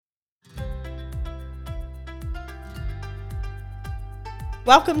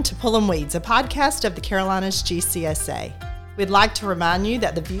Welcome to Pullin' Weeds, a podcast of the Carolinas GCSA. We'd like to remind you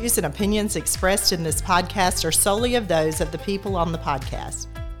that the views and opinions expressed in this podcast are solely of those of the people on the podcast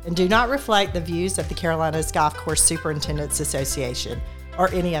and do not reflect the views of the Carolinas Golf Course Superintendents Association or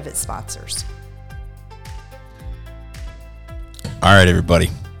any of its sponsors. All right, everybody.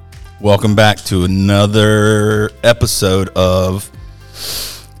 Welcome back to another episode of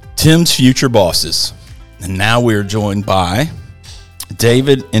Tim's Future Bosses. And now we're joined by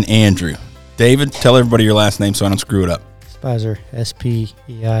David and Andrew. David, tell everybody your last name so I don't screw it up. Speiser,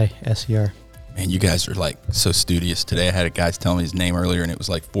 S-P-E-I-S-E-R. Man, you guys are like so studious today. I had a guy tell me his name earlier, and it was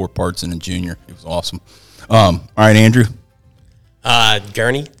like 4 parts in a junior. It was awesome. All right, Andrew.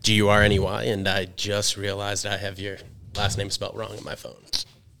 Gurney, G-U-R-N-E-Y, and I just realized I have your last name spelled wrong on my phone.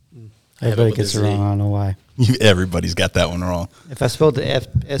 Everybody gets it wrong. I don't know why. Everybody's got that one wrong. If I spelled the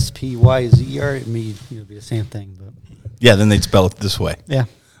S-P-Y-Z-E-R, it would be the same thing. But yeah, then they'd spell it this way. Yeah.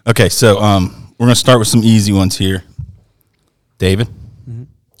 Okay, so we're going to start with some easy ones here. David,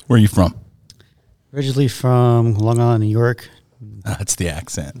 where are you from? Originally from Long Island, New York. That's the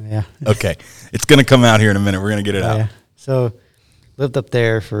accent. Yeah. Okay, it's going to come out here in a minute. We're going to get it out. Yeah. So lived up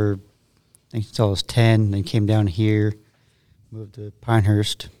there for, I think until I was 10, then came down here, moved to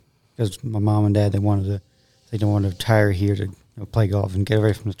Pinehurst because my mom and dad, they wanted to retire here to play golf and get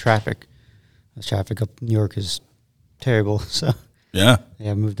away from the traffic. The traffic up in New York is terrible. So yeah,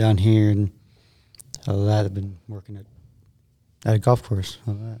 I moved down here, and all of that I've been working at a golf course.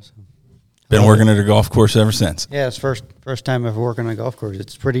 All of that, so. Been working at a golf course ever since. Yeah, it's first time ever working on a golf course.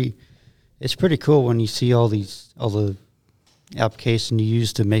 It's pretty cool when you see all the application you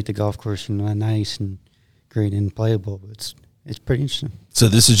use to make the golf course nice and great and playable. It's pretty interesting. So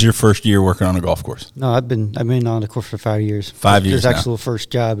this is your first year working on a golf course? No, I've been on the course for 5 years. 5 years. It's actually the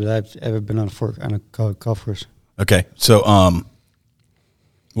first job that I've ever been on a golf course. Okay, so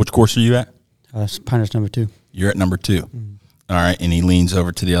which course are you at? Pinehurst number 2. You're at number 2. Mm-hmm. All right, and he leans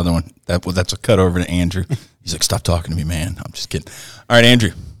over to the other one. That's a cut over to Andrew. He's like, "Stop talking to me, man." I'm just kidding. All right,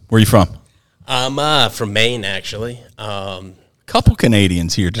 Andrew, where are you from? I'm from Maine, actually. Couple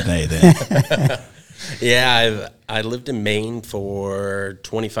Canadians here today, then. Yeah, I lived in Maine for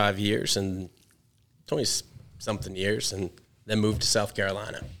 25 years and 20-something years, and then moved to South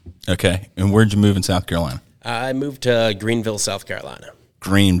Carolina. Okay, and where'd you move in South Carolina? I moved to Greenville, South Carolina.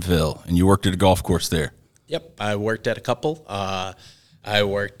 Greenville, and you worked at a golf course there? Yep, I worked at a couple. I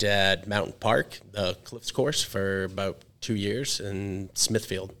worked at Mountain Park, the Cliffs course, for about 2 years, and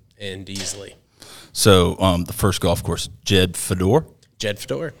Smithfield and Easley. So the first golf course, Jed Fedor? Jed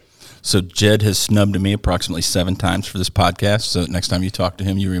Fedor. So Jed has snubbed me approximately 7 times for this podcast. So next time you talk to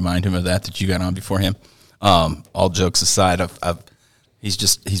him, you remind him of that you got on before him. All jokes aside,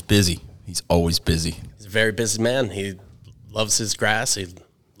 he's busy. He's always busy. He's a very busy man. He loves his grass. He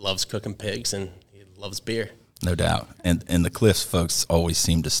loves cooking pigs, and he loves beer. No doubt. And the Cliffs folks always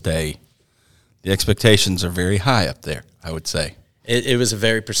seem to stay. The expectations are very high up there, I would say. It was a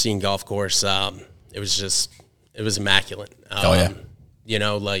very pristine golf course. It was immaculate. Oh, yeah.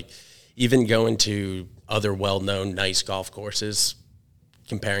 Even going to other well-known nice golf courses,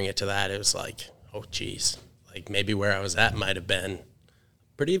 comparing it to that, it was like, oh, geez. Like maybe where I was at might have been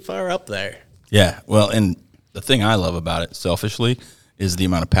pretty far up there. Yeah, well, and the thing I love about it, selfishly, is the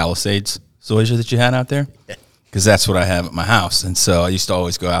amount of Palisades zoysia that you had out there. Yeah. Because that's what I have at my house. And so I used to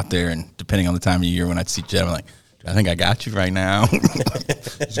always go out there, and depending on the time of year when I'd see Jed, I'm like, I think I got you right now.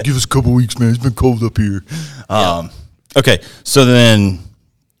 Just give us a couple weeks, man. It's been cold up here. Yeah. Okay, so then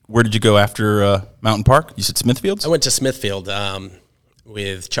where did you go after Mountain Park? You said Smithfields? I went to Smithfield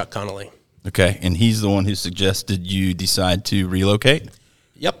with Chuck Connolly. Okay, and he's the one who suggested you decide to relocate?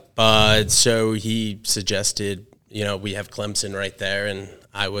 Yep. So he suggested, we have Clemson right there, and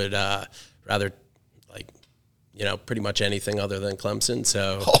I would rather, pretty much anything other than Clemson.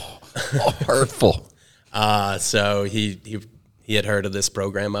 So hurtful. So he had heard of this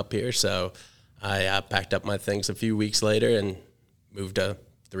program up here, so I packed up my things a few weeks later and moved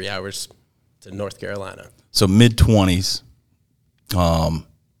 3 hours to North Carolina. So mid-20s.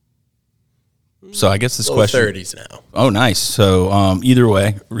 So I guess this question. 30s now. Oh, nice. So either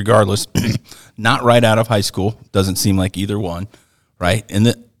way, regardless, not right out of high school. Doesn't seem like either one, right?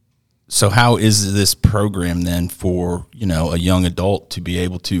 So how is this program then for, a young adult to be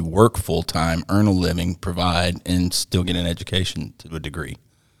able to work full-time, earn a living, provide, and still get an education to a degree?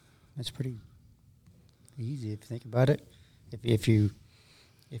 That's pretty easy if you think about it. If you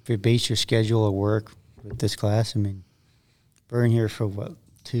base your schedule of work with this class, we're in here for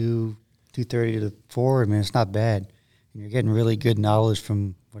 2:30 to 4. It's not bad. And you're getting really good knowledge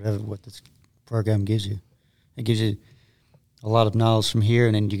from what this program gives you. It gives you a lot of knowledge from here,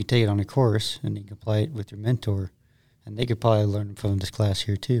 and then you can take it on a course, and you can apply it with your mentor, and they could probably learn from this class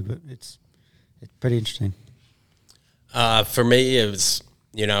here too. But it's pretty interesting. For me, it was,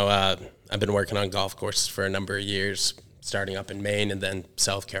 I've been working on golf courses for a number of years, starting up in Maine and then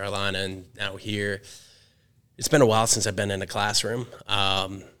South Carolina and now here. It's been a while since I've been in a classroom,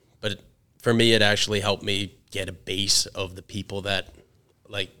 but for me, it actually helped me get a base of the people that,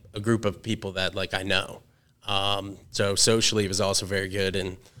 like, a group of people that, like, I know. So socially, it was also very good,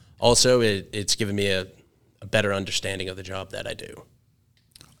 and also it's given me a better understanding of the job that I do.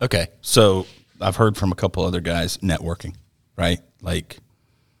 Okay, so I've heard from a couple other guys networking, right? Like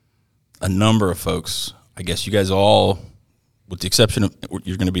a number of folks, I guess you guys all, with the exception of,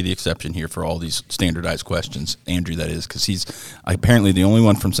 you're going to be the exception here for all these standardized questions, Andrew, that is, because he's apparently the only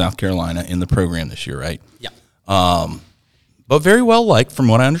one from South Carolina in the program this year, right? Yeah. But very well liked from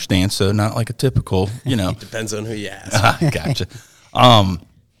what I understand, so not like a typical, It depends on who you ask. Gotcha.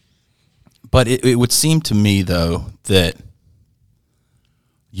 But it would seem to me, though, that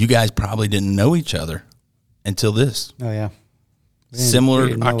you guys probably didn't know each other until this. Oh, yeah. Similar we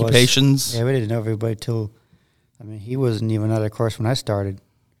didn't know occupations? Yeah, we didn't know everybody till, he wasn't even at a course when I started.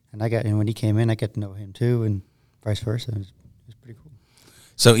 And when he came in, I got to know him too, and vice versa. It was pretty cool.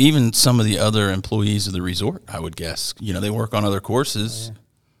 So even some of the other employees of the resort, I would guess, they work on other courses. Oh, yeah.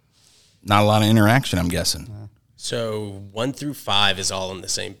 Not a lot of interaction, I'm guessing. So 1 through 5 is all in the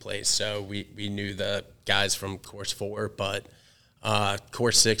same place. So we knew the guys from course 4, but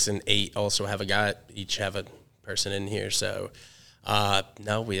course 6 and 8 also have each have a person in here. So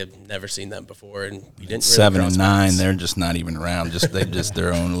no, we have never seen them before, and we didn't. Really 7 and 9, they're just not even around. They're just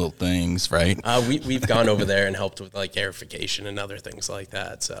their own little things, right? We've gone over there and helped with like airification and other things like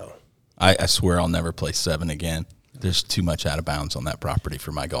that. So I swear I'll never play 7 again. There's too much out of bounds on that property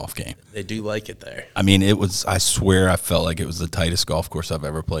for my golf game. They do like it there. I swear I felt like it was the tightest golf course I've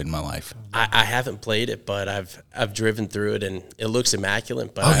ever played in my life. I haven't played it, but I've driven through it, and it looks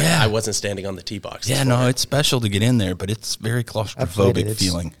immaculate, but I wasn't standing on the tee box. Yeah, no, it's special to get in there, but it's very claustrophobic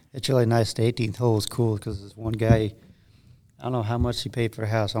feeling. It's really nice. The 18th hole is cool because this one guy, I don't know how much he paid for the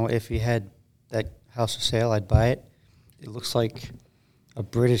house. If he had that house for sale, I'd buy it. It looks like a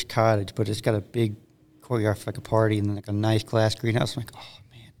British cottage, but it's got a big courtyard for like a party and then like a nice glass greenhouse. I'm like, oh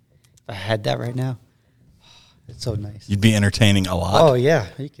man, if I had that right now, it's so nice. You'd be entertaining a lot. Oh yeah,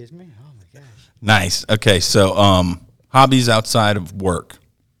 are you kidding me? Oh my gosh. Nice. Okay, so hobbies outside of work.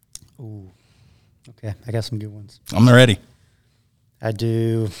 Ooh, okay, I got some good ones. I'm ready. I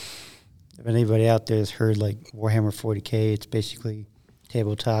do. If anybody out there has heard like Warhammer 40K, it's basically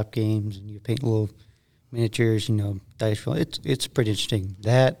tabletop games and you paint little miniatures, dice roll. It's pretty interesting.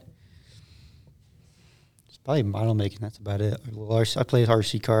 That. Probably model making. That's about it. I play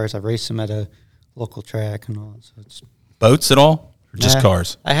RC cars. I race them at a local track and all. So it's boats at all, or just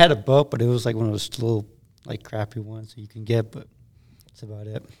cars? I had a boat, but it was like one of those little, like crappy ones that you can get. But that's about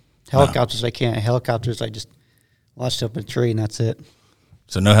it. Helicopters, I can't. Helicopters, I just launched up a tree and that's it.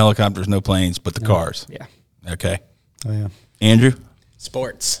 So no helicopters, no planes, but the cars. Yeah. Okay. Oh yeah. Andrew,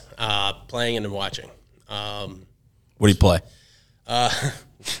 Sports, playing and watching. what do you play?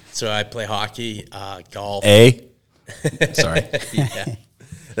 So I play hockey, golf. Sorry. Yeah,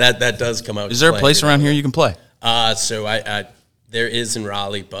 that does come out. Is there a place around here you can play? So I there is in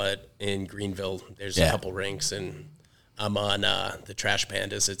Raleigh, but in Greenville there's a couple rinks, and I'm on the Trash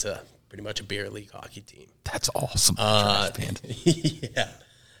Pandas. It's pretty much a beer league hockey team. That's awesome. Trash Pandas. Yeah.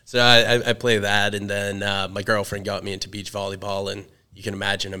 So I play that, and then my girlfriend got me into beach volleyball, and you can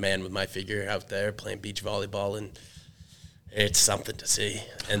imagine a man with my figure out there playing beach volleyball, and it's something to see.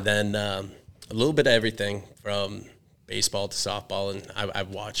 And then a little bit of everything from baseball to softball, and I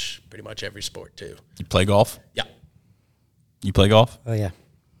watch pretty much every sport too. You play golf? Yeah. You play golf? Oh yeah.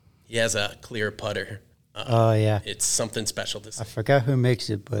 He has a clear putter. Oh yeah. It's something special to see. I forgot who makes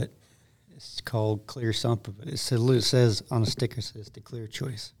it, but it's called Clear something. It says on a sticker, it says the Clear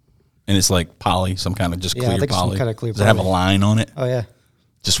Choice. And it's like poly, some kind of just Yeah, I clear think it's some poly. kind of clear Does it have a poly. line on it? Oh yeah.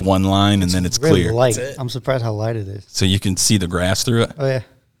 Just one line, and then it's really clear. light. That's it. I'm surprised how light it is. So you can see the grass through it? Oh yeah.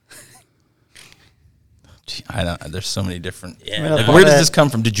 Gee, there's so many different. Yeah. I bought Where does that- this come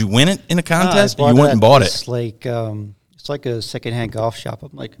from? Did you win it in a contest? I Or you went and bought it? It's like a secondhand golf shop. I'm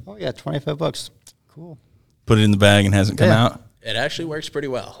like, oh yeah, $25. Cool. Put it in the bag and hasn't come Yeah. out? It actually works pretty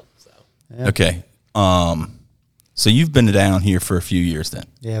well. So Yeah. Okay. So you've been down here for a few years then.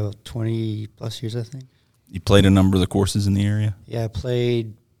 Yeah, about 20 plus years, I think. You played a number of the courses in the area? Yeah, I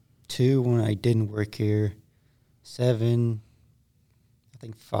played 2 when I didn't work here. 7, I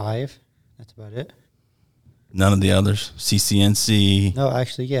think 5. That's about it. None of the others? CCNC? No,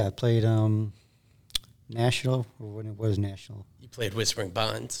 actually, yeah, I played National, or when it was National. You played Whispering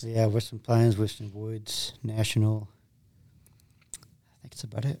Pines. Yeah, Whistling Pines, Whistling Woods, National. I think it's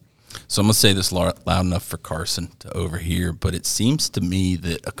about it. So I'm going to say this loud enough for Carson to overhear, but it seems to me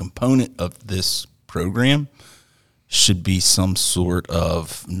that a component of this program should be some sort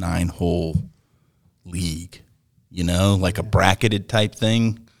of 9-hole league, like a bracketed type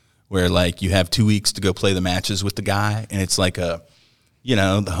thing where, like, you have 2 weeks to go play the matches with the guy, and it's like the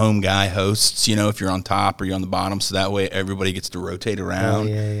home guy hosts, if you're on top or you're on the bottom, so that way everybody gets to rotate around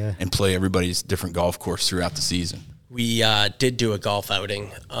and play everybody's different golf course throughout the season. We did do a golf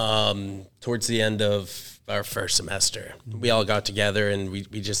outing towards the end of our first semester. We all got together, and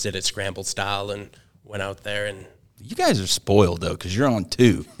we just did it scrambled style and went out there. And you guys are spoiled, though, because you're on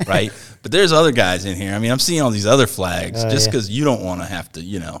 2, right? But there's other guys in here. I mean, I'm seeing all these other flags just because you don't want to have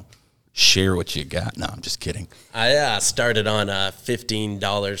to, share what you got. No, I'm just kidding. I started on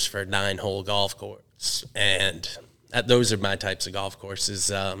 $15 for a 9-hole golf course, and those are my types of golf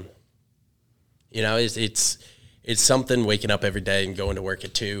courses. It's something waking up every day and going to work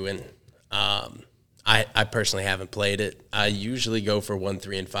at 2, and I personally haven't played it. I usually go for 1,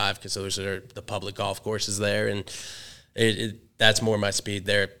 3, and 5 because those are the public golf courses there, and that's more my speed.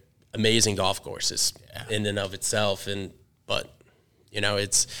 They're amazing golf courses in and of itself, but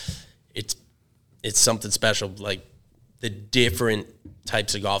it's something special, like the different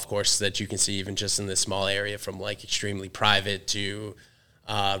types of golf courses that you can see even just in this small area, from like extremely private to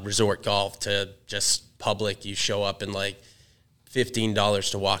resort golf to just public. You show up and like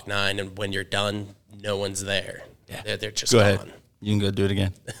 $15 to walk 9, and when you're done, no one's there. Yeah. They're just gone. Ahead. You can go do it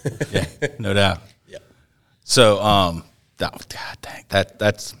again. Yeah, no doubt. Yeah. So, God dang,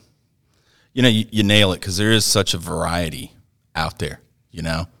 that's you nail it, because there is such a variety out there,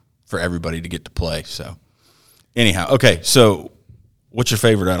 for everybody to get to play. So, anyhow, okay. So, what's your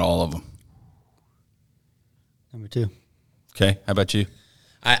favorite out of all of them? Number 2. Okay, how about you?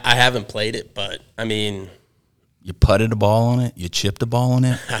 I haven't played it, but I mean, you putted a ball on it, you chipped a ball on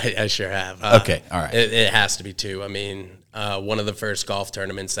it. I sure have. Okay, all right. It has to be 2. I mean, one of the first golf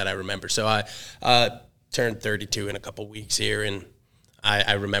tournaments that I remember. So I turned 32 in a couple weeks here, and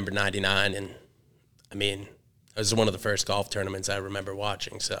I remember 99, and I mean, it was one of the first golf tournaments I remember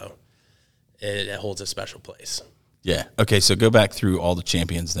watching. So it holds a special place. Yeah. Okay. So go back through all the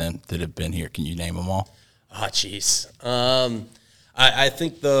champions then that have been here. Can you name them all? Oh, jeez. I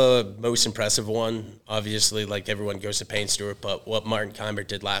think the most impressive one, obviously, like everyone goes to Payne Stewart, but what Martin Keimer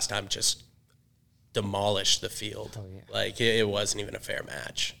did last time just demolished the field. Oh, yeah. Like it wasn't even a fair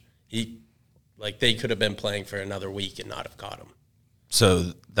match. They could have been playing for another week and not have caught him.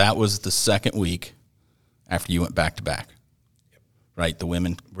 So that was the second week after you went back to back. Yep. Right? The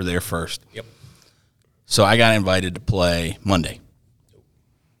women were there first. Yep. So I got invited to play Monday.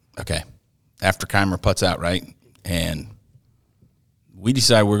 Okay. After Keimer putts out, right? And we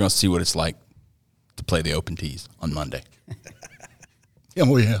decided we're going to see what it's like to play the open tees on Monday.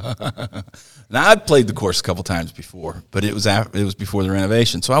 Oh, yeah. Now, I've played the course a couple times before, but it was before the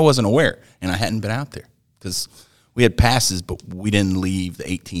renovation, so I wasn't aware, and I hadn't been out there because we had passes, but we didn't leave the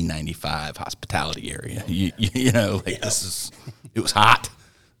 1895 hospitality area. It was hot.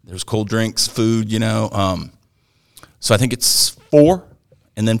 There was cold drinks, food, So I think it's 4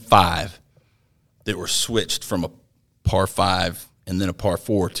 and then 5 that were switched from a par 5 and then a par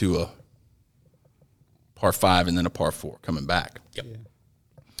 4 to a par 5 and then a par 4 coming back. Yep. Yeah.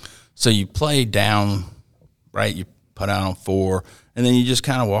 So you play down, right? You put out on 4, and then you just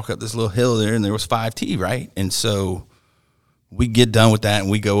kind of walk up this little hill there, and there was 5T, right? And so we get done with that, and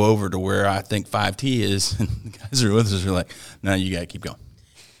we go over to where I think 5T is, and the guys are with us are like, no, you got to keep going.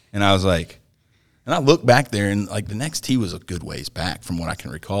 And I was like, and I look back there, and like the next tee was a good ways back from what I can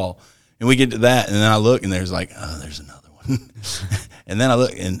recall. And we get to that, and then I look, and there's like, oh, there's another one. And then I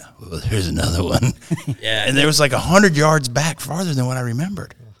look, and there's another one. Yeah. And there was like 100 yards back farther than what I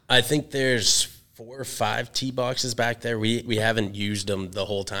remembered. I think there's 4 or 5 tee boxes back there. We haven't used them the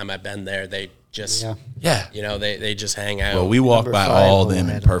whole time I've been there. They just, they just hang out. Well, we walked by all of them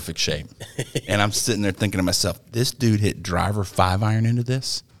in perfect shape. And I'm sitting there thinking to myself, this dude hit driver 5-iron into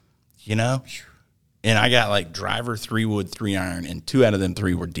this, And I got like driver 3-wood 3-iron, and 2 out of them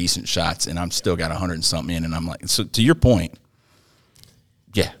 3 were decent shots, and I'm still got 100 and something in. And I'm like, so to your point,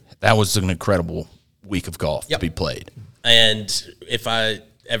 yeah, that was an incredible week of golf to be played. And if I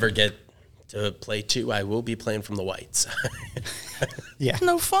ever get to play 2, I will be playing from the whites. Yeah.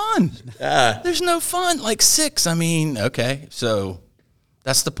 No fun. There's no fun. Like 6, I mean, okay, so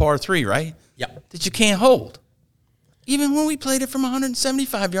that's the par 3, right? Yep. That you can't hold. Even when we played it from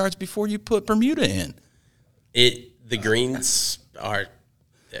 175 yards before you put Bermuda in. The greens are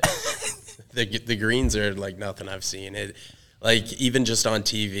the greens are like nothing I've seen. It, like, even just on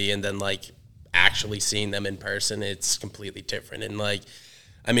TV and then like actually seeing them in person, it's completely different. And like,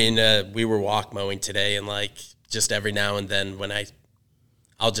 I mean, we were walk mowing today, and like just every now and then when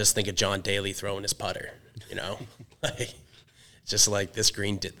I'll just think of John Daly throwing his putter, you know, like just like this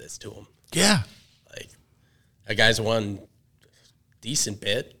green did this to him. Yeah. Like, that guy's won decent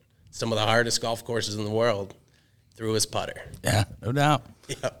bit, some of the hardest golf courses in the world, through his putter. Yeah, no doubt.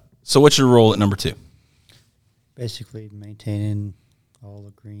 Yeah. So what's your role at number 2? Basically maintaining all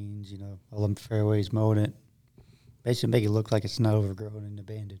the greens, you know, all them fairways, mowing it. Basically make it look like it's not overgrown and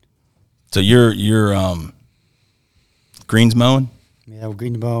abandoned. So you're greens mowing? Yeah,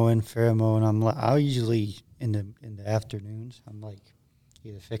 green mowing, fair mowing. I'll usually in the afternoons. I'm like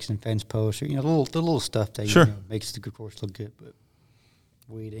either fixing fence posts or the little stuff that Sure. makes the good course look good. But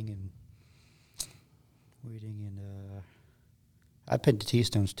weeding and I paint the tee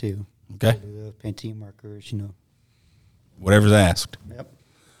stones too. Okay. Paint tee markers, Whatever's asked. Yep.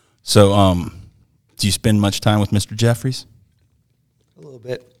 So do you spend much time with Mr. Jeffries? A little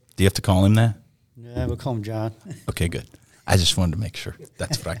bit. Do you have to call him that? Yeah, we'll call him John. Okay, good. I just wanted to make sure.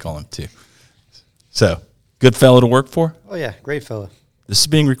 That's what I call him too. So, good fellow to work for? Oh yeah, great fella. This is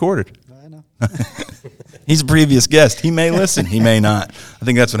being recorded. I know. He's a previous guest. He may listen. He may not. I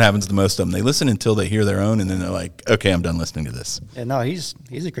think that's what happens to most of them. They listen until they hear their own, and then they're like, okay, I'm done listening to this. Yeah, no, he's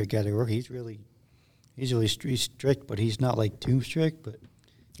a great guy to work. He's really strict, but he's not like too strict. But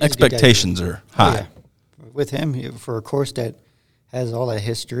Expectations are high. Oh, yeah. With him, for a course that has all that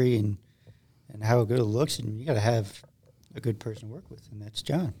history and how good it looks, and you got to have a good person to work with, and that's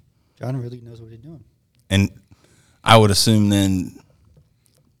John. John really knows what he's doing. And I would assume then,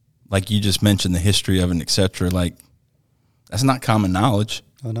 like you just mentioned, the history of it, et cetera, like that's not common knowledge.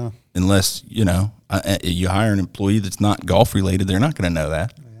 Oh, no. Unless, you hire an employee that's not golf related, they're not going to know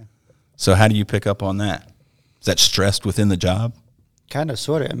that. Oh, yeah. So how do you pick up on that? Is that stressed within the job? Kind of,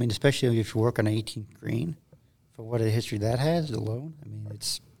 sort of. I mean, especially if you work on an 18th green, for what a history that has alone. I mean,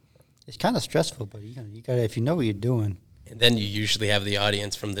 it's kind of stressful, but you got if you know what you're doing. And then you usually have the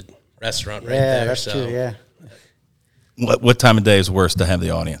audience from the restaurant right Yeah, there. that's true. Yeah. What time of day is worse to have the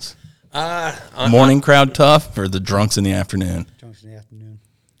audience? Morning crowd tough, or the drunks in the afternoon? Drunks in the afternoon.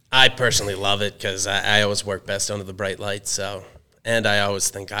 I personally love it because I always work best under the bright lights. So, and I always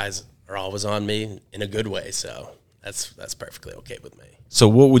think eyes are always on me in a good way. So that's perfectly okay with me. So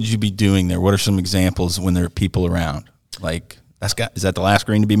what would you be doing there? What are some examples when there are people around? Like, is that the last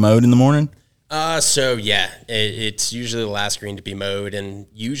green to be mowed in the morning? So yeah, it's usually the last green to be mowed, and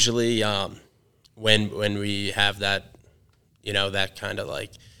usually when we have that, that kind of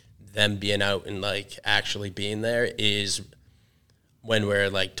like them being out and like actually being there is when we're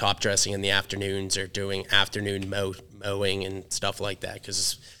like top dressing in the afternoons or doing afternoon mowing and stuff like that.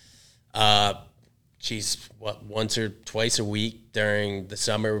 Because once or twice a week during the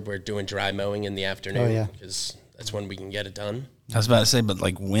summer we're doing dry mowing in the afternoon. Oh, yeah. Because that's when we can get it done. I was about to say, but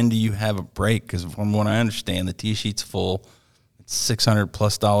like, when do you have a break? Because from what I understand, the tee sheet's full. It's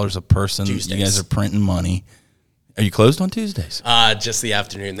 $600+ a person. Tuesdays. You guys are printing money. Are you closed on Tuesdays? Just the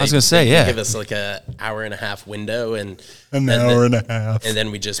afternoon. I was gonna say, yeah. They give us like an hour and a half window, and An hour and a half, and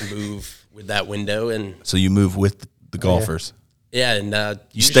then we just move with that window, and so you move with the golfers. yeah, and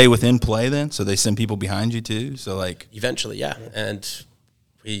You stay within play then, so they send people behind you too. So like, eventually, yeah, and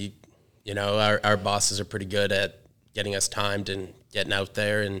we, our bosses are pretty good at getting us timed and getting out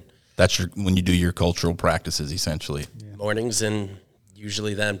there, and that's when you do your cultural practices essentially. Yeah. mornings and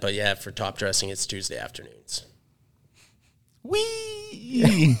usually then. But yeah, for top dressing, it's Tuesday afternoons.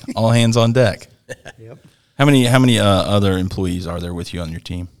 Whee! All hands on deck. Yep. How many other employees are there with you on your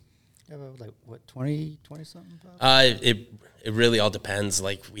team? Yeah, like what, 20 something? It really all depends.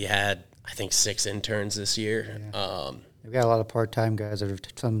 Like, we had, I think, 6 interns this year. Yeah. We've got a lot of part-time guys that are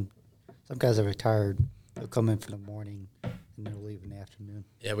some guys are retired. They'll come in for the morning and they'll leave in the afternoon.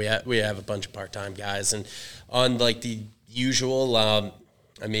 Yeah, we have a bunch of part-time guys, and on like the usual,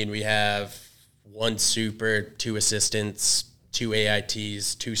 we have 1 super, 2 assistants, 2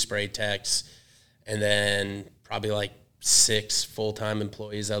 AITs, 2 spray techs, and then probably like 6 full-time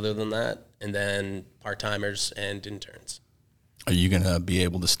employees other than that, and then part-timers and interns. Are you going to be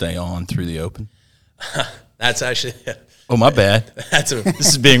able to stay on through the Open? That's actually... Oh, my bad. This This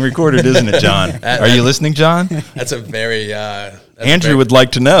is being recorded, isn't it, John? Are you listening, John? That's a very... Andrew would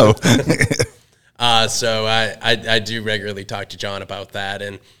like to know. So I do regularly talk to John about that,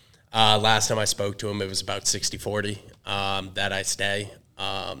 and last time I spoke to him, it was about 60-40 that I stay.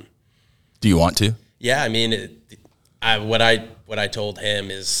 Do you want to? Yeah, what I told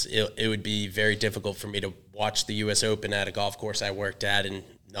him is it would be very difficult for me to watch the U.S. Open at a golf course I worked at and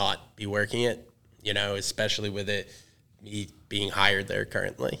not be working it, especially with me being hired there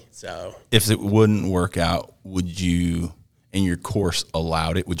currently. So if it wouldn't work out, would you, in your course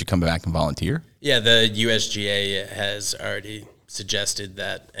allowed it, would you come back and volunteer? Yeah, the USGA has already suggested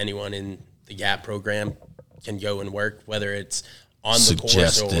that anyone in the GAP program can go and work, whether it's on the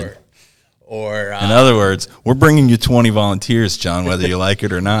course or in other words, we're bringing you 20 volunteers, John, whether you like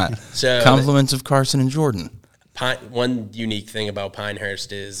it or not. So compliments of Carson and Jordan. One unique thing about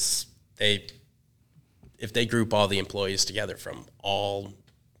Pinehurst is if they group all the employees together from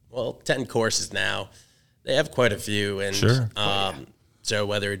 10 courses now, they have quite a few. And sure. So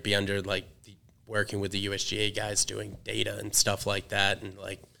whether it be under working with the USGA guys doing data and stuff like that, and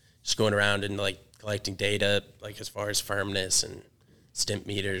just going around and collecting data, as far as firmness and stimp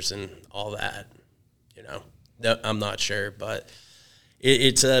meters and all that, I'm not sure, but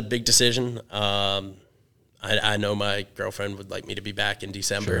it's a big decision. I know my girlfriend would like me to be back in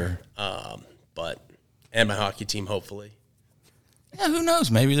December, sure. And my hockey team, hopefully. Yeah, who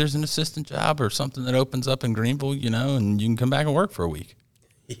knows? Maybe there's an assistant job or something that opens up in Greenville, and you can come back and work for a week.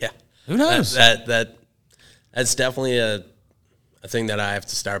 Yeah. Who knows? That's definitely a thing that I have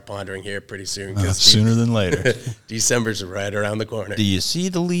to start pondering here pretty soon. Sooner than later. December's right around the corner. Do you see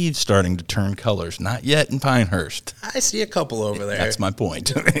the leaves starting to turn colors? Not yet in Pinehurst. I see a couple over there. That's my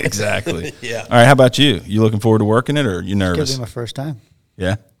point. Exactly. Yeah. All right, how about you? You looking forward to working it, or are you nervous? It's going to be my first time.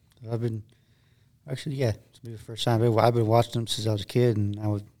 Yeah? It's going to be the first time. I've been watching them since I was a kid, and I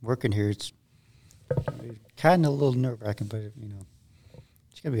was working here. It's kind of a little nerve-wracking, but,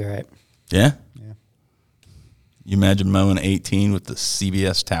 it's going to be all right. Yeah? Yeah. You imagine mowing 18 with the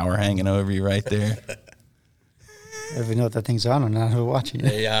CBS tower hanging over you right there? I don't even know if that thing's on or not. We're watching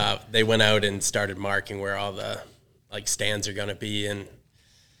it. They went out and started marking where all the stands are going to be, and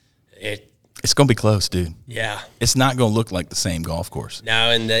it's going to be close, dude. Yeah. It's not going to look like the same golf course.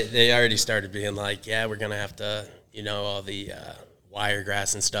 No, and they already started being we're going to have to, all the wire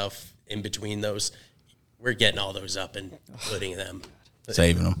grass and stuff in between those. We're getting all those up and putting them.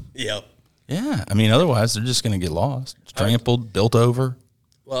 Saving them. Yep. Yeah. Otherwise they're just going to get lost. Trampled, built over.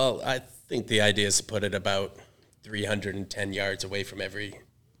 Well, I think the idea is to put it about 310 yards away from every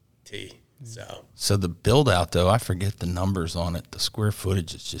tee. So the build out, though, I forget the numbers on it. The square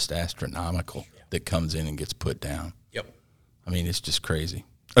footage is just astronomical that comes in and gets put down. Yep. It's just crazy.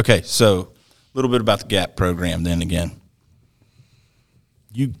 Okay, so a little bit about the GAP program then again.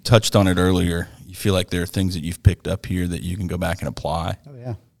 You touched on it earlier. You feel like there are things that you've picked up here that you can go back and apply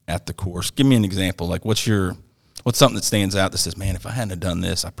at the course. Give me an example. What's something that stands out that says, man, if I hadn't have done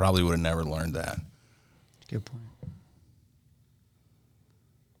this, I probably would have never learned that? Good point.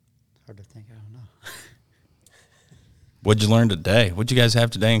 Hard to think. I don't know. What'd you learn today? What'd you guys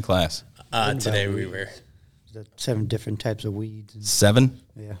have today in class? Today we were 7 different types of weeds. 7?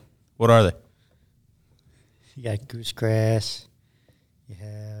 Yeah. What are they? You got goosegrass. You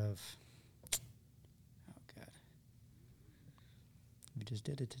have, we just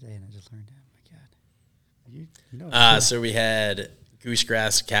did it today, and I just learned that. Oh, my God. So we had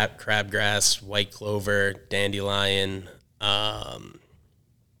goosegrass, crabgrass, white clover, dandelion,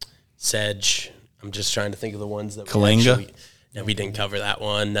 sedge. I'm just trying to think of the ones that Kalinga? we didn't cover that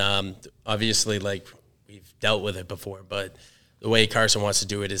one. Obviously, we've dealt with it before, but the way Carson wants to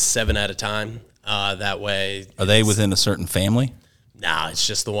do it is 7 at a time. That way. Are they within a certain family? No, it's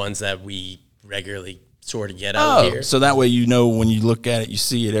just the ones that we regularly sort of get out here. So that way when you look at it, you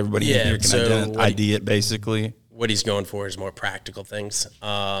see it, everybody in here can ID it basically. What he's going for is more practical things,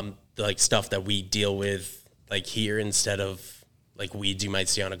 stuff that we deal with here instead of weeds you might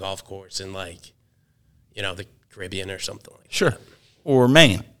see on a golf course in the Caribbean or something like that. Sure. Or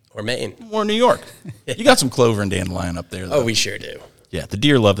Maine. Or Maine. Or New York. You got some clover and dandelion up there, though. Oh, we sure do. Yeah, the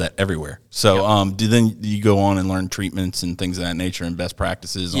deer love that everywhere. So do you go on and learn treatments and things of that nature and best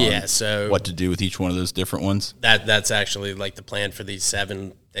practices on what to do with each one of those different ones? That's actually the plan for these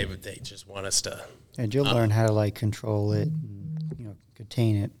 7. They just want us to. And you'll learn how to control it, and,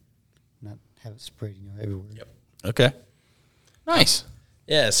 contain it, not have it spread everywhere. Yep. Okay. Nice.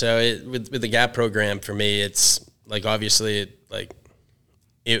 Yeah. So with the GAP program for me, it's obviously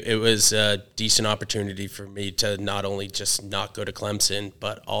it was a decent opportunity for me to not only just not go to Clemson,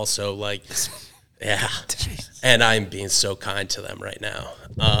 but also yeah. And I'm being so kind to them right now.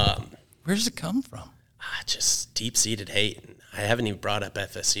 Where does it come from? Just deep-seated hate. I haven't even brought up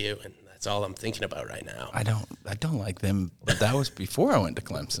FSU, and that's all I'm thinking about right now. I don't like them, but that was before I went to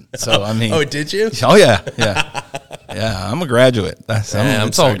Clemson. So Oh, did you? Oh yeah. Yeah, I'm a graduate. It's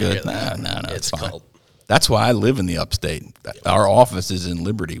all good. No, it's fine. Cold. That's why I live in the upstate. Our office is in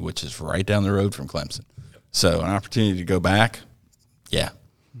Liberty, which is right down the road from Clemson. So an opportunity to go back, yeah.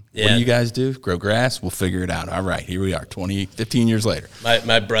 What do you guys do? Grow grass? We'll figure it out. All right, here we are, 15 years later.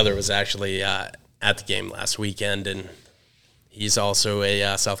 My brother was actually at the game last weekend, and he's also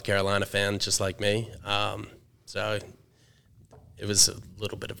a South Carolina fan, just like me. So it was a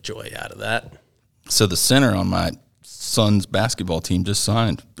little bit of joy out of that. So the center on my son's basketball team just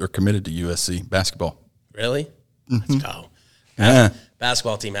signed or committed to USC basketball. Really? Mm-hmm. Let's go. Yeah.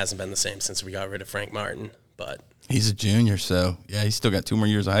 Basketball team hasn't been the same since we got rid of Frank Martin, but He's a junior, so, yeah, he's still got 2 more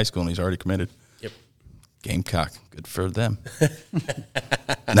years of high school, and he's already committed. Yep. Gamecock. Good for them.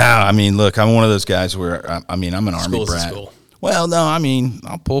 No, I mean, look, I'm one of those guys where, I'm an Army brat. School. Well, no, I mean,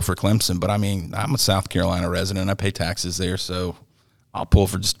 I'll pull for Clemson, but, I'm a South Carolina resident. I pay taxes there, so I'll pull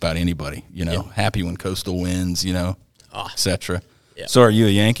for just about anybody, Yep. Happy when Coastal wins, et cetera. Yep. So are you a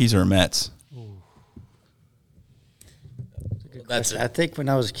Yankees or a Mets? I think when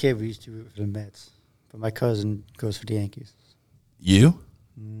I was a kid, we used to root for the Mets, but my cousin goes for the Yankees. You?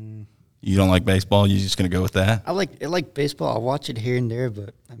 You don't like baseball? You're just going to go with that? I like baseball. I watch it here and there,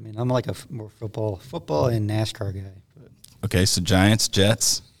 but I'm like a more football and NASCAR guy. But Okay, so Giants,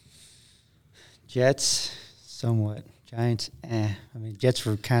 Jets. Jets, somewhat. Giants, Jets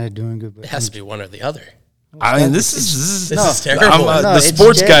were kind of doing good, but It has to be one or the other. This is terrible. the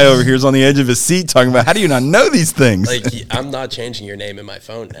sports guy over here is on the edge of his seat talking about how do you not know these things? Like, I'm not changing your name in my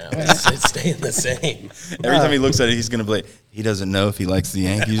phone now. It's staying the same. Every time he looks at it, he's going to be like, he doesn't know if he likes the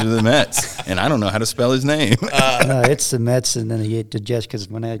Yankees or the Mets, and I don't know how to spell his name. No, it's the Mets and then the Jets because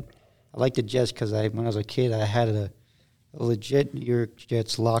I like the Jets because when I was a kid, I had a legit New York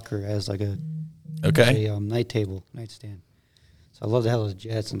Jets locker as like a nightstand. So I love the hell of the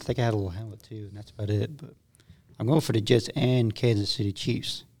Jets, and I think I had a little helmet too, and that's about it. But I'm going for the Jets and Kansas City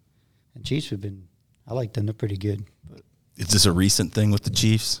Chiefs. And Chiefs I like them. They're pretty good. But Is this a recent thing with the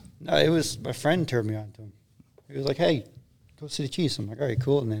Chiefs? no, it was my friend turned me on to them. He was like, "Hey, go see the Chiefs." I'm like, "All right,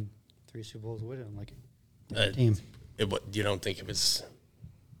 cool." And then 3 Super Bowls with it. I'm like, team. You don't think it was,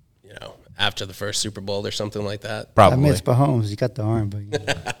 after the first Super Bowl or something like that? Probably. I miss Mahomes. He got the arm, but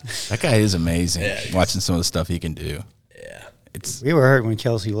That guy is amazing. Yeah, watching some of the stuff he can do. Yeah. we were hurt when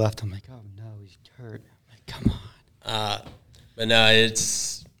Kelsey left. I'm like, "Oh no, he's hurt." I'm like, "Come on." But no,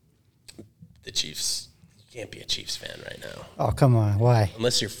 it's the Chiefs. You can't be a Chiefs fan right now. Oh, come on. Why?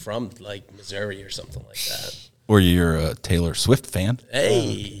 Unless you're from, like, Missouri or something like that. Or you're a Taylor Swift fan.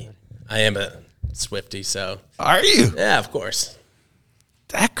 Hey, I am a Swiftie, so. Are you? Yeah, of course.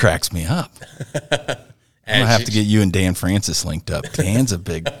 That cracks me up. I'm going to have to get you and Dan Francis linked up. Dan's a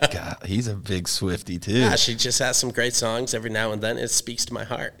big guy. He's a big Swiftie, too. Yeah, she just has some great songs every now and then. It speaks to my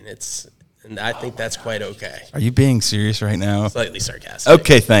heart, and I think that's quite okay. Are you being serious right now? Slightly sarcastic.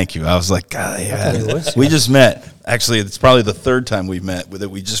 Okay, thank you. I was like, God, yeah. We just met. Actually, it's probably the 3rd time we've met that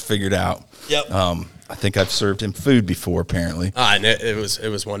we just figured out. Yep. I think I've served him food before, apparently. And it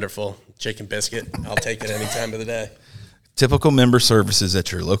was wonderful. Chicken biscuit. I'll take it any time of the day. Typical member services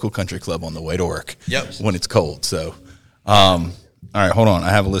at your local country club on the way to work. Yep. When it's cold. So, all right, hold on.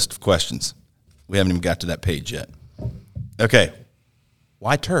 I have a list of questions. We haven't even got to that page yet. Okay.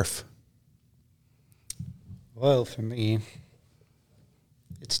 Why turf? Well, for me,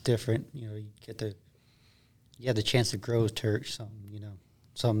 it's different. You have the chance to grow turf,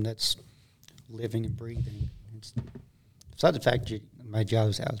 something that's living and breathing. Besides the fact my job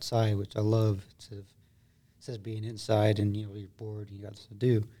is outside, which I love, instead of being inside and you're bored and you got something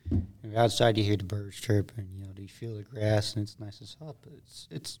to do. When you're outside, you hear the birds chirping. You feel the grass and it's nice and soft. But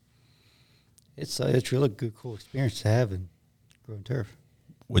it's really good, cool experience to have in growing turf.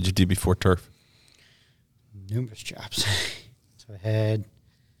 What'd you do before turf? Numerous jobs. So I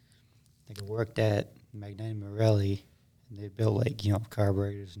worked at Magnani Morelli, and they built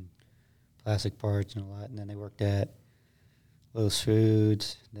carburetors and plastic parts and a lot. And then they worked at Lowe's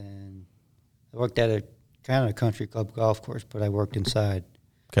Foods. Then I worked at a kind of a country club golf course, but I worked inside.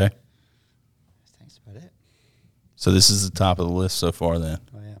 Okay. That's about it. So this is the top of the list so far then.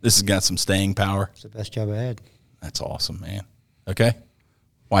 Oh, yeah. This has got some staying power. It's the best job I had. That's awesome, man. Okay.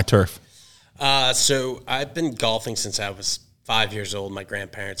 Why turf? So I've been golfing since I was 5 years old. My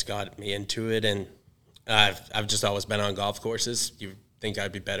grandparents got me into it, and I've just always been on golf courses. You think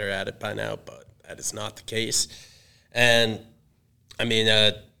I'd be better at it by now, but that is not the case. And,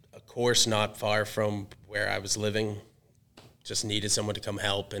 a course not far from where I was living just needed someone to come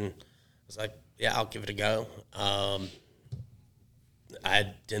help, and I was like, yeah, I'll give it a go. I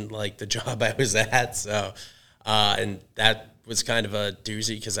didn't like the job I was at, so and that was kind of a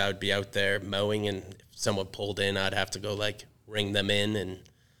doozy because I would be out there mowing, and if someone pulled in, I'd have to go ring them in and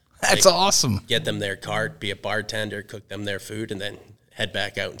That's awesome. get them their cart, be a bartender, cook them their food, and then head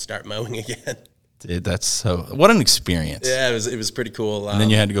back out and start mowing again. Dude, that's so. What an experience! Yeah, it was pretty cool. And then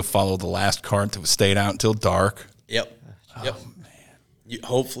you had to go follow the last cart that stayed out until dark. Yep. Oh yep. man!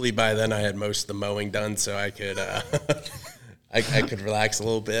 Hopefully by then I had most of the mowing done, so I could I could relax a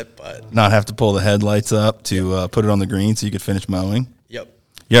little bit, but Not have to pull the headlights up to put it on the green so you could finish mowing. Yep.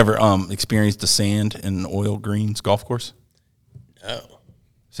 You ever experienced the sand and oil greens golf course? No.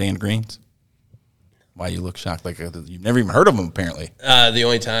 Sand greens? Why you look shocked? Like you've never even heard of them, apparently. The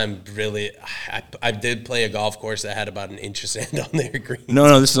only time, really, I did play a golf course that had about an inch of sand on their green.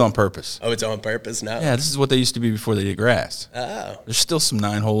 No, this is on purpose. Oh, it's on purpose now? Yeah, this is what they used to be before they did grass. Oh. There's still some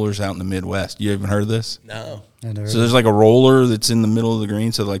 9-holers out in the Midwest. You haven't heard of this? No. So there's like a roller that's in the middle of the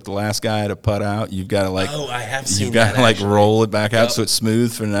green. So like the last guy to putt out, you've got to like. Oh, I have seen You've got that, to like actually. roll it back out Yep. so it's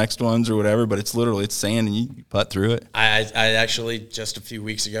smooth for the next ones or whatever. But it's literally sand and you putt through it. I actually just a few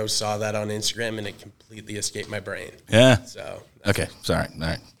weeks ago saw that on Instagram and it completely escaped my brain. Yeah. So Okay. Sorry. All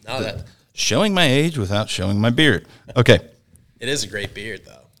right. no, that Showing my age without showing my beard. Okay. it is a great beard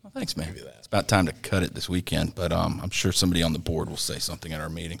though. Well, thanks, man. you that. It's about time to cut it this weekend, but I'm sure somebody on the board will say something at our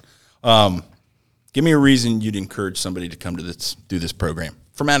meeting. Give me a reason you'd encourage somebody to come to do this program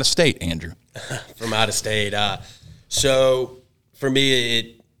from out of state, Andrew. From out of state. So for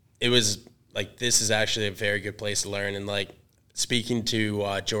me, it was like this is actually a very good place to learn. And like speaking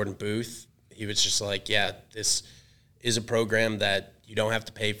to Jordan Booth, he was just like, yeah, this is a program that you don't have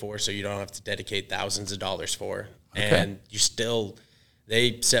to pay for, so you don't have to dedicate thousands of dollars for. Okay. And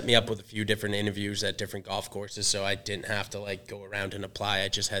they set me up with a few different interviews at different golf courses, so I didn't have to like go around and apply. I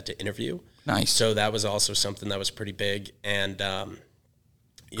just had to interview. Nice. So that was also something that was pretty big. And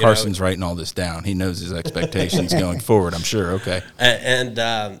Carson's writing all this down. He knows his expectations going forward, I'm sure. Okay.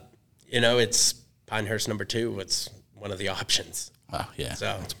 And it's Pinehurst number 2. It's one of the options. Wow, yeah.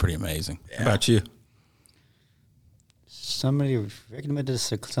 So- That's pretty amazing. Yeah. How about you? Somebody recommended this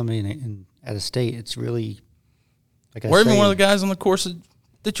to somebody out of state. It's really like Or even one of the guys on the course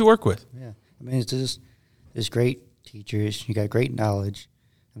that you work with. Yeah, I mean, it's just there's great teachers. You got great knowledge.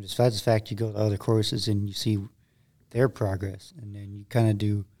 And besides the fact you go to other courses and you see their progress, and then you kind of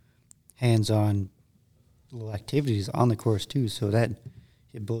do hands-on little activities on the course too, so that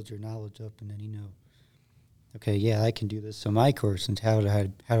it builds your knowledge up, and then okay, yeah, I can do this on my course, and how do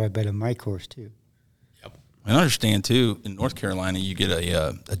I better my course too? Yep. I understand, too, in North Carolina, you get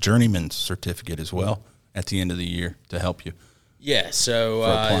a journeyman's certificate as well at the end of the year to help you Yeah, so for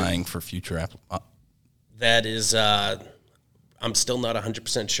applying for future that is I'm still not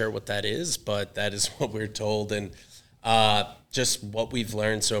 100% sure what that is, but that is what we're told. And just what we've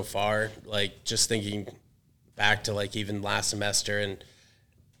learned so far, like just thinking back to like even last semester and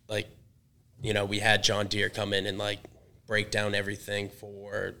like, we had John Deere come in and like break down everything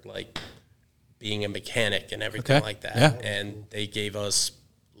for like being a mechanic and everything Okay. like that. Yeah. And they gave us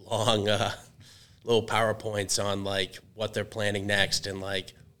long little PowerPoints on like what they're planning next and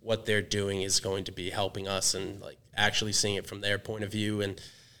like what they're doing is going to be helping us and like actually seeing it from their point of view and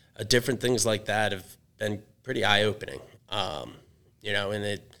different things like that have been pretty eye-opening.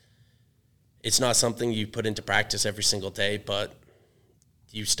 And it's not something you put into practice every single day, but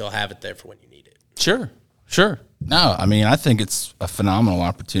you still have it there for when you need it. Sure. No, I mean, I think it's a phenomenal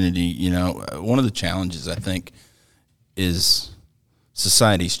opportunity. One of the challenges, I think, is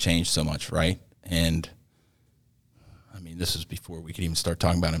society's changed so much, right? And, I mean, this is before we could even start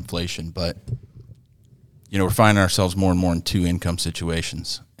talking about inflation, but, we're finding ourselves more and more in two-income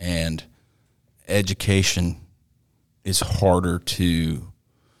situations, and education is harder to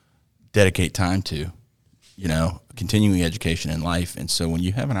dedicate time to, continuing education in life. And so when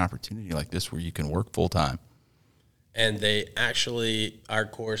you have an opportunity like this where you can work full-time. And they actually, our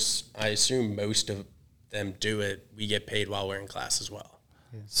course, I assume most of them do it, we get paid while we're in class as well.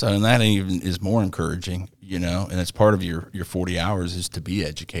 So and that even is more encouraging, and it's part of your 40 hours is to be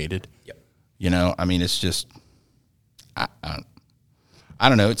educated. Yep. I mean, it's just, I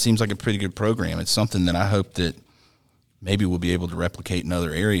don't know. It seems like a pretty good program. It's something that I hope that maybe we'll be able to replicate in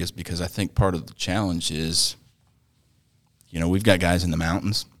other areas, because I think part of the challenge is, we've got guys in the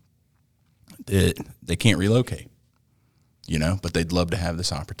mountains that they can't relocate, but they'd love to have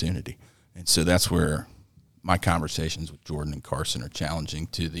this opportunity. And so that's where my conversations with Jordan and Carson are challenging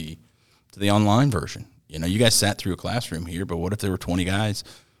to the online version. You guys sat through a classroom here, but what if there were 20 guys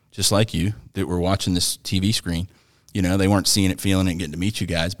just like you that were watching this TV screen? They weren't seeing it, feeling it, and getting to meet you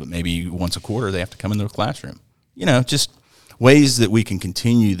guys, but maybe once a quarter they have to come into a classroom. Just ways that we can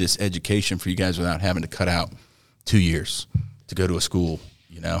continue this education for you guys without having to cut out 2 years to go to a school,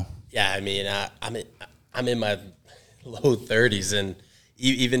 Yeah, I mean, I'm in my low 30s, and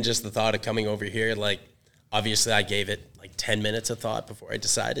even just the thought of coming over here, like, Obviously, I gave it like 10 minutes of thought before I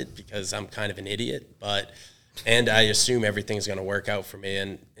decided because I'm kind of an idiot, and I assume everything's going to work out for me.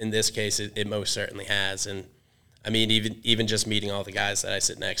 And in this case, it most certainly has. And I mean, even just meeting all the guys that I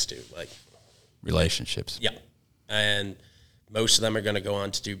sit next to, like relationships. Yeah. And most of them are going to go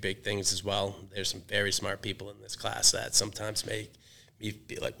on to do big things as well. There's some very smart people in this class that sometimes make me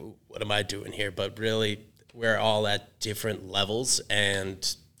be like, what am I doing here? But really, we're all at different levels,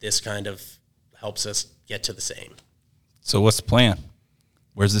 and this kind of helps us get to the same. So what's the plan?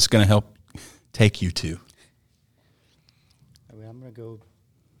 Where's this going to help take you to? I mean, I'm gonna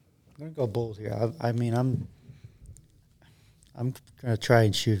go bold here. I mean, I'm gonna try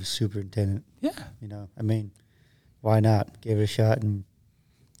and shoot a superintendent. Yeah. You know, I mean, why not? Give it a shot and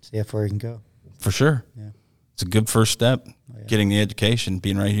see how far you can go. For sure. Yeah. It's a good first step, yeah. Getting the education,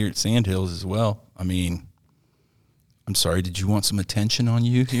 being right here at Sandhills as well. I mean, I'm sorry, did you want some attention on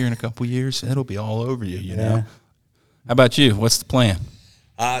you here in a couple of years? It'll be all over you, you know. How about you? What's the plan?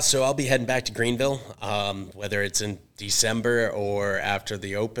 So I'll be heading back to Greenville, whether it's in December or after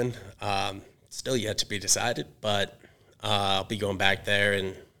the Open. Still yet to be decided, but I'll be going back there,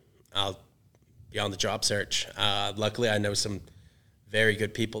 and I'll be on the job search. Luckily, I know some very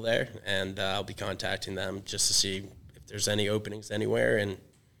good people there, and I'll be contacting them just to see if there's any openings anywhere. And,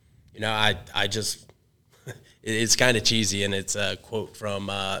 you know, I just – it's kind of cheesy, and it's a quote from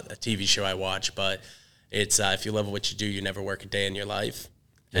a TV show I watch, but it's if you love what you do, you never work a day in your life.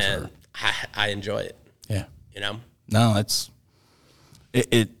 Yes, and I enjoy it. Yeah. You know? No, it's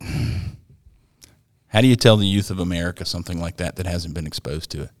it. How do you tell the youth of America something like that hasn't been exposed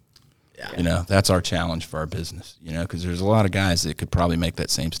to it? Yeah. You know, that's our challenge for our business, you know, because there's a lot of guys that could probably make that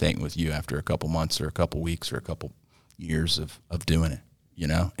same statement with you after a couple months or a couple weeks or a couple years of doing it, you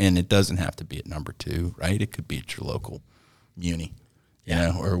know, and it doesn't have to be at number 2, right? It could be at your local muni, you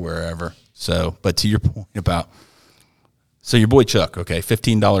know, or wherever. So, but to your point about, so your boy Chuck, okay,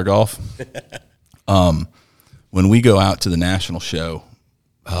 $15 golf. When we go out to the national show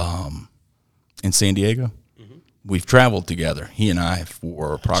in San Diego, we've traveled together, he and I,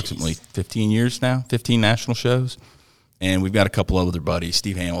 for approximately 15 years now, 15 national shows. And we've got a couple of other buddies,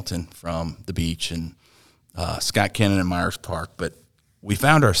 Steve Hamilton from the beach and Scott Kennan in Myers Park. But we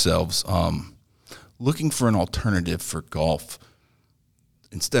found ourselves looking for an alternative for golf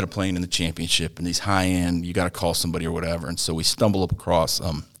instead of playing in the championship and these high-end, you got to call somebody or whatever. And so we stumbled across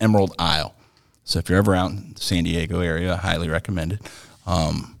Emerald Isle. So if you're ever out in the San Diego area, I highly recommend it.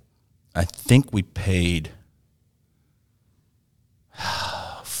 I think we paid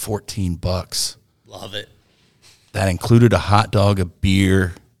 $14. Love it. That included a hot dog, a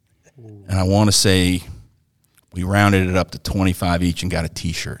beer, and I want to say we rounded it up to 25 each and got a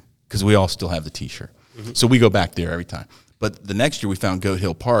T-shirt because we all still have the T-shirt. So we go back there every time. But the next year we found Goat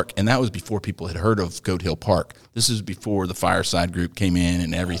Hill Park, and that was before people had heard of Goat Hill Park. This is before the Fireside group came in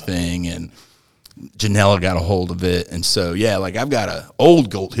and everything, and Janella got a hold of it. And so, yeah, like I've got an old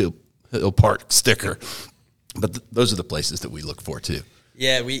Goat Hill Park sticker. But those are the places that we look for, too.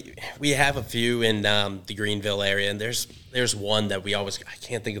 Yeah, we have a few in the Greenville area, and there's one that we always – I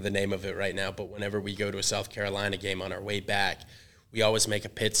can't think of the name of it right now, but whenever we go to a South Carolina game on our way back, we always make a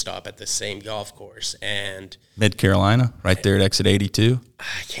pit stop at the same golf course. And Mid-Carolina, right there at exit 82?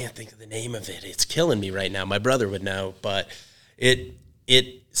 I can't think of the name of it. It's killing me right now. My brother would know, but it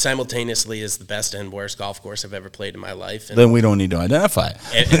simultaneously is the best and worst golf course I've ever played in my life. And then we don't need to identify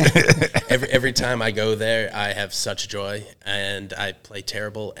it. every time I go there, I have such joy, and I play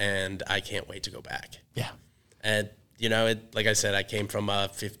terrible, and I can't wait to go back. Yeah. And, you know, like I said, I came from a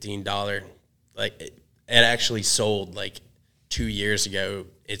 $15, it actually sold, 2 years ago.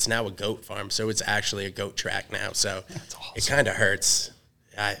 It's now a goat farm, so it's actually a goat track now. So that's awesome. It kind of hurts.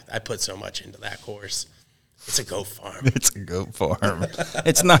 I put so much into that course. It's a goat farm. It's a goat farm.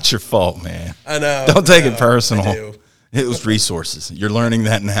 It's not your fault, man. I know. Don't take it personal. I do. It was resources. You're learning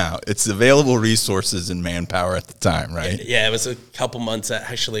that now. It's available resources and manpower at the time, right? Yeah, it was a couple months.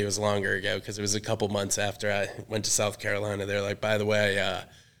 Actually, it was longer ago because it was a couple months after I went to South Carolina. They're like, by the way,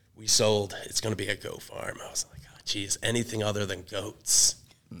 we sold. It's going to be a goat farm. I was like, oh, geez, anything other than goats.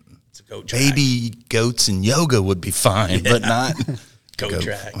 It's a goat track. Baby goats and yoga would be fine, but not goat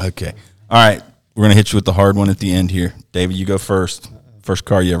track. Okay. All right. We're going to hit you with the hard one at the end here. David, you go first. First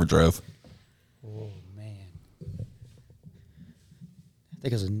car you ever drove. Oh, man. I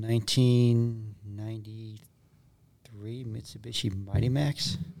think it was a 1993 Mitsubishi Mighty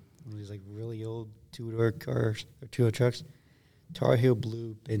Max. One of these, really old two-door cars, or two-door trucks. Tar Heel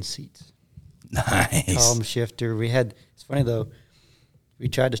blue bench seats. Nice. Column shifter. It's funny, though. We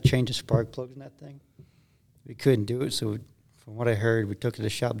tried to change the spark plugs in that thing. We couldn't do it, so from what I heard, we took it to the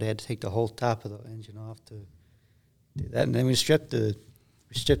shop. They had to take the whole top of the engine off to do that, and then we stripped the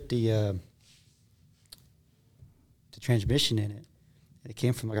transmission in it. And it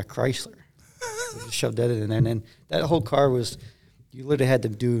came from like a Chrysler. We just shoved that in there, and then that whole car was. You literally had to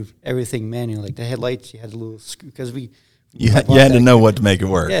do everything manually. Like the headlights, you had a little screw because you had to know what to make it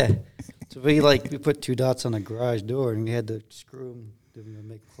work. Yeah. So we put 2 dots on the garage door, and we had to screw them to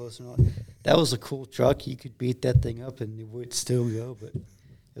make it close and all. That was a cool truck. You could beat that thing up, and it would still go. But it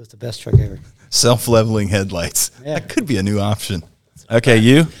was the best truck ever. Self-leveling headlights. Yeah. That could be a new option. Okay,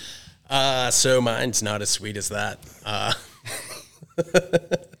 you? So mine's not as sweet as that.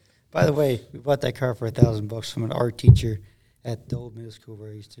 By the way, we bought that car for $1,000 from an art teacher at the old middle school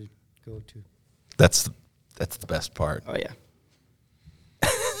where I used to go to. That's the best part. Oh, yeah.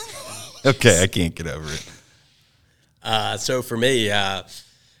 Okay, I can't get over it. So for me,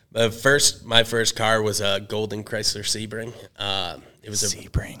 my first car was a golden Chrysler Sebring. It was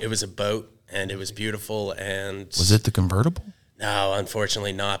Sebring. It was a boat, and it was beautiful. And Was it the convertible? No,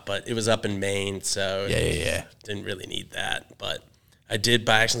 unfortunately not. But it was up in Maine, so Yeah. didn't really need that. But I did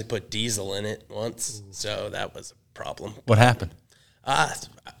actually put diesel in it once, so that was a problem. What happened? It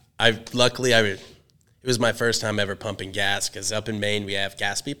was my first time ever pumping gas because up in Maine we have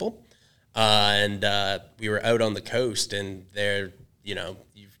gas people, and we were out on the coast, and there, you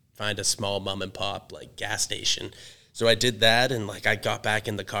find a small mom and pop like gas station. So I did that, and like I got back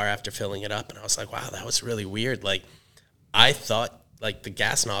in the car after filling it up, and I was like, wow, that was really weird. Like I thought like the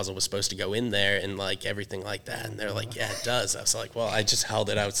gas nozzle was supposed to go in there and like everything like that, and they're like, yeah, it does. I was like, well, I just held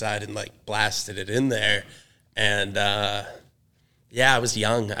it outside and like blasted it in there. And, I was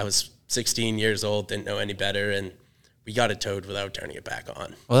young. I was 16 years old, didn't know any better, and we got it towed without turning it back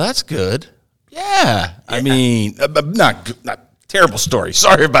on. Well, that's good. Yeah. I mean, not terrible story.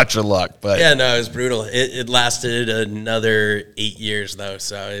 Sorry about your luck, but yeah, no, it was brutal. It lasted another 8 years though,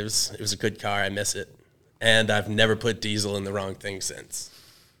 so it was a good car. I miss it, and I've never put diesel in the wrong thing since.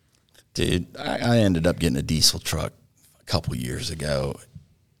 Dude, I ended up getting a diesel truck a couple years ago,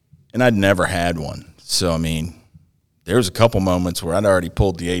 and I'd never had one. So, I mean, there was a couple moments where I'd already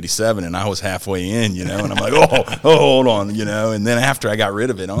pulled the 87 and I was halfway in, and I'm like, oh, hold on, and then after I got rid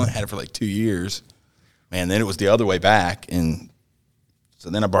of it, I only had it for like 2 years. Man, then it was the other way back, and so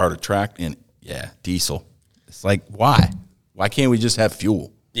then I borrowed a tractor, and diesel. It's like, why? Why can't we just have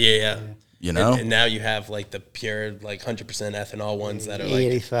fuel? Yeah. And now you have like the pure, like 100% ethanol ones that are like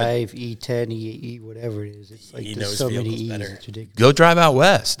E85, E10, E whatever it is. It's like there's so many E's. It's ridiculous. Go drive out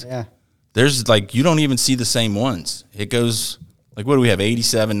west. Yeah. There's like, you don't even see the same ones. It goes, like, what do we have,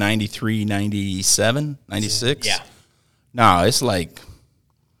 87, 93, 97, 96? Yeah. No, it's like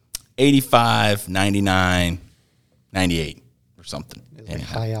 85, 99, 98 or something. It's like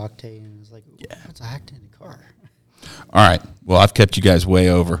high octane. And it's like, what's a octane in the car? All right. Well, I've kept you guys way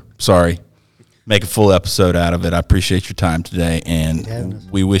over. Sorry. Make a full episode out of it. I appreciate your time today,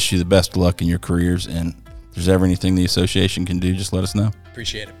 and we wish you the best of luck in your careers. And if there's ever anything the association can do, just let us know.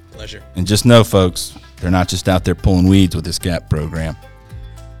 Appreciate it. Pleasure. And just know, folks, they're not just out there pulling weeds with this GAP program.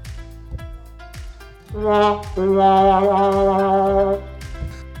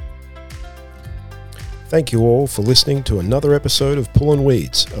 Thank you all for listening to another episode of Pullin'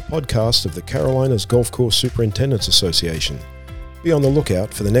 Weeds, a podcast of the Carolinas Golf Course Superintendents Association. Be on the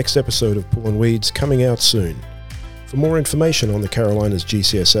lookout for the next episode of Pullin' Weeds coming out soon. For more information on the Carolinas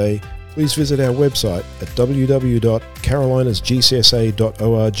GCSA, please visit our website at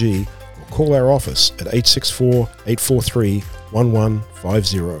www.carolinasgcsa.org or call our office at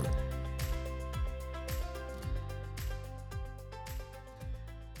 864-843-1150.